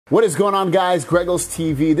What is going on, guys?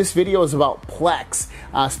 GregglesTV. This video is about Plex,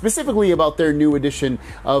 specifically about their new edition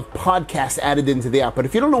of podcasts added into the app. But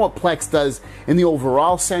if you don't know what Plex does in the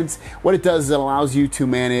overall sense, what it does is it allows you to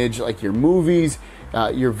manage like your movies,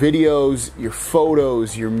 your videos, your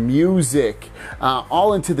photos, your music,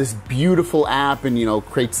 all into this beautiful app, and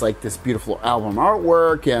creates like this beautiful album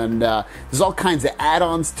artwork, and there's all kinds of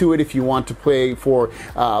add-ons to it if you want to pay for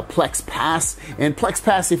Plex Pass. And Plex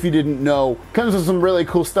Pass, if you didn't know, comes with some really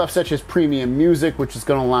cool stuff such as premium music, which is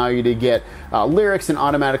going to allow you to get lyrics and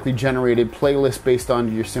automatically generated playlists based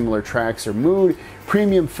on your similar tracks or mood.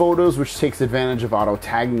 Premium photos, which takes advantage of auto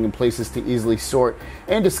tagging in places to easily sort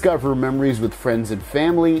and discover memories with friends and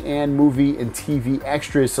family, and movie and TV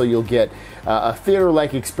extras, so you'll get a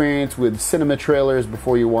theater-like experience with cinema trailers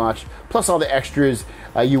before you watch, plus all the extras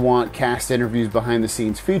you want: cast interviews, behind the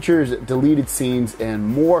scenes features, deleted scenes, and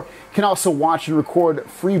more. You can also watch and record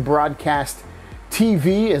free broadcast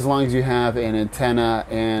TV as long as you have an antenna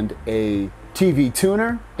and a TV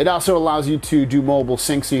tuner. It also allows you to do mobile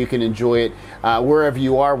sync so you can enjoy it wherever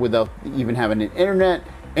you are without even having an internet.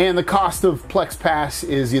 And the cost of Plex Pass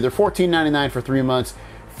is either $14.99 for 3 months,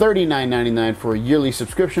 $39.99 for a yearly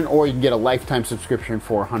subscription, or you can get a lifetime subscription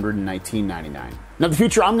for $119.99. Now, the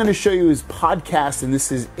feature I'm going to show you is podcast, and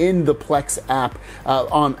this is in the Plex app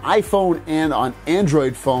on iPhone and on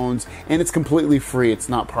Android phones, and it's completely free. It's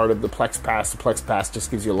not part of the Plex Pass. The Plex Pass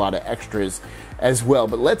just gives you a lot of extras as well.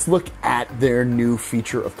 But let's look at their new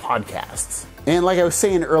feature of podcasts. And like I was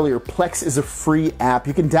saying earlier, Plex is a free app.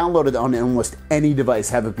 You can download it on almost any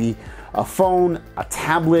device, have it be a phone, a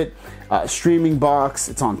tablet, a streaming box.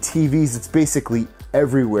 It's on TVs. It's basically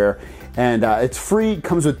everywhere. And it's free,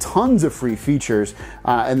 comes with tons of free features.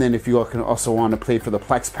 And then if you can also want to pay for the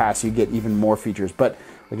Plex Pass, you get even more features. But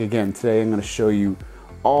like again, today I'm going to show you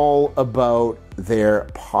all about their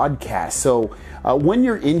podcast. So when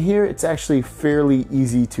you're in here, it's actually fairly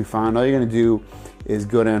easy to find. All you're going to do is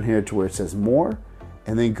go down here to where it says more,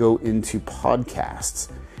 and then go into podcasts.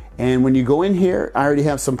 And when you go in here, I already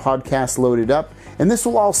have some podcasts loaded up, and this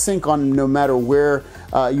will all sync on no matter where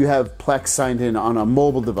you have Plex signed in on a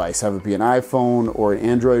mobile device, have it be an iPhone or an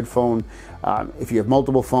Android phone. If you have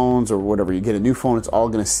multiple phones or whatever, you get a new phone, it's all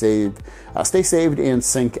going to stay saved and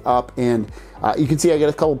sync up. And you can see I got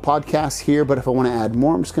a couple podcasts here, but if I want to add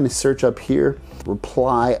more, I'm just going to search up here,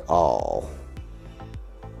 Reply All.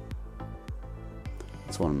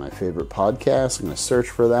 It's one of my favorite podcasts. I'm going to search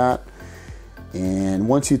for that. And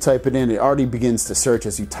once you type it in, it already begins to search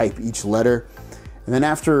as you type each letter. And then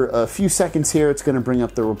after a few seconds here, it's going to bring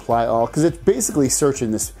up the Reply All, because it's basically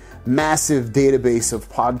searching this massive database of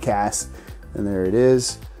podcasts. And there it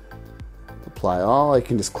is, Reply All. I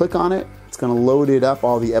can just click on it. It's going to load it up,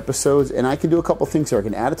 all the episodes. And I can do a couple things here. I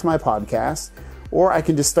can add it to my podcast, or I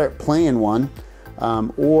can just start playing one.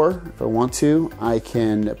 Or if I want to, I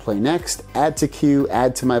can play next, add to queue,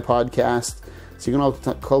 add to my podcast. So you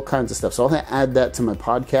can all kinds of stuff. So I'll add that to my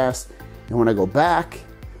podcast. And when I go back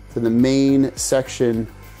to the main section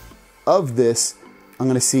of this, I'm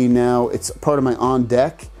going to see now it's part of my on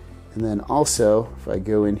deck. And then also, if I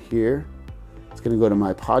go in here, it's going to go to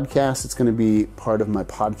my podcast. It's going to be part of my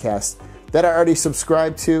podcast that I already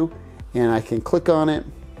subscribed to. And I can click on it.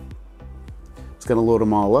 It's going to load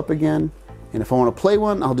them all up again. And if I want to play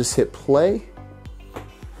one, I'll just hit play.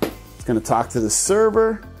 It's going to talk to the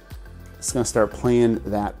server. It's going to start playing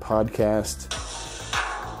that podcast.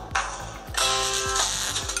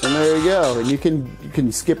 And there you go. And you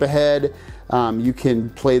can skip ahead. You can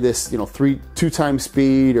play this, 2 times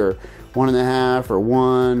speed, or 1.5, or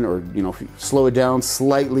 1, or if you slow it down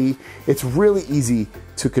slightly. It's really easy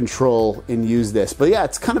to control and use this. But yeah,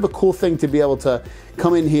 it's kind of a cool thing to be able to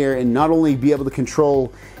come in here and not only be able to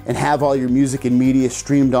control and have all your music and media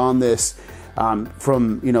streamed on this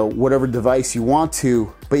from whatever device you want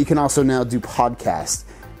to, but you can also now do podcasts.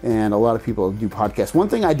 And a lot of people do podcasts. One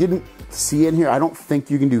thing I didn't see in here, I don't think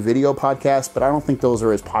you can do video podcasts, but I don't think those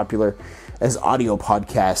are as popular as audio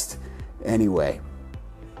podcasts anyway.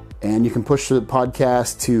 And you can push the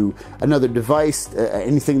podcast to another device,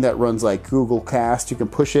 anything that runs like Google Cast, you can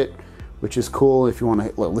push it, which is cool if you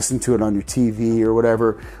want to listen to it on your TV or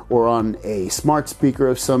whatever, or on a smart speaker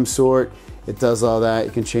of some sort. It does all that.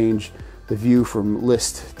 You can change the view from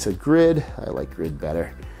list to grid. I like grid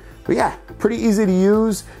better. But yeah, pretty easy to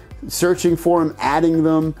use. Searching for them, adding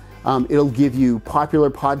them. It'll give you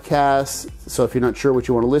popular podcasts. So if you're not sure what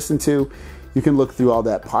you want to listen to, you can look through all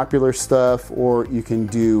that popular stuff, or you can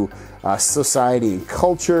do society and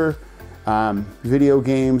culture, video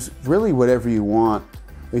games, really whatever you want.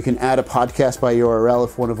 You can add a podcast by URL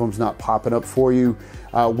if one of them's not popping up for you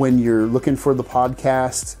when you're looking for the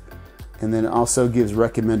podcast. And then it also gives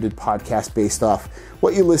recommended podcasts based off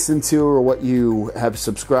what you listen to or what you have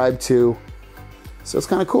subscribed to. So it's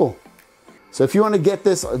kind of cool. So if you want to get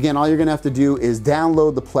this, again, all you're going to have to do is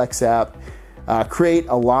download the Plex app, create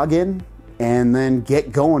a login, and then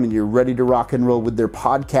get going, and you're ready to rock and roll with their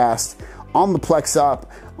podcast on the Plex app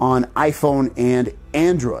on iPhone and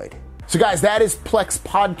Android. So guys, that is Plex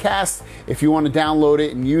Podcast. If you want to download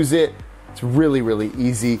it and use it, it's really, really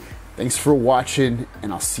easy. Thanks for watching,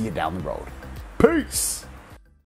 and I'll see you down the road. Peace!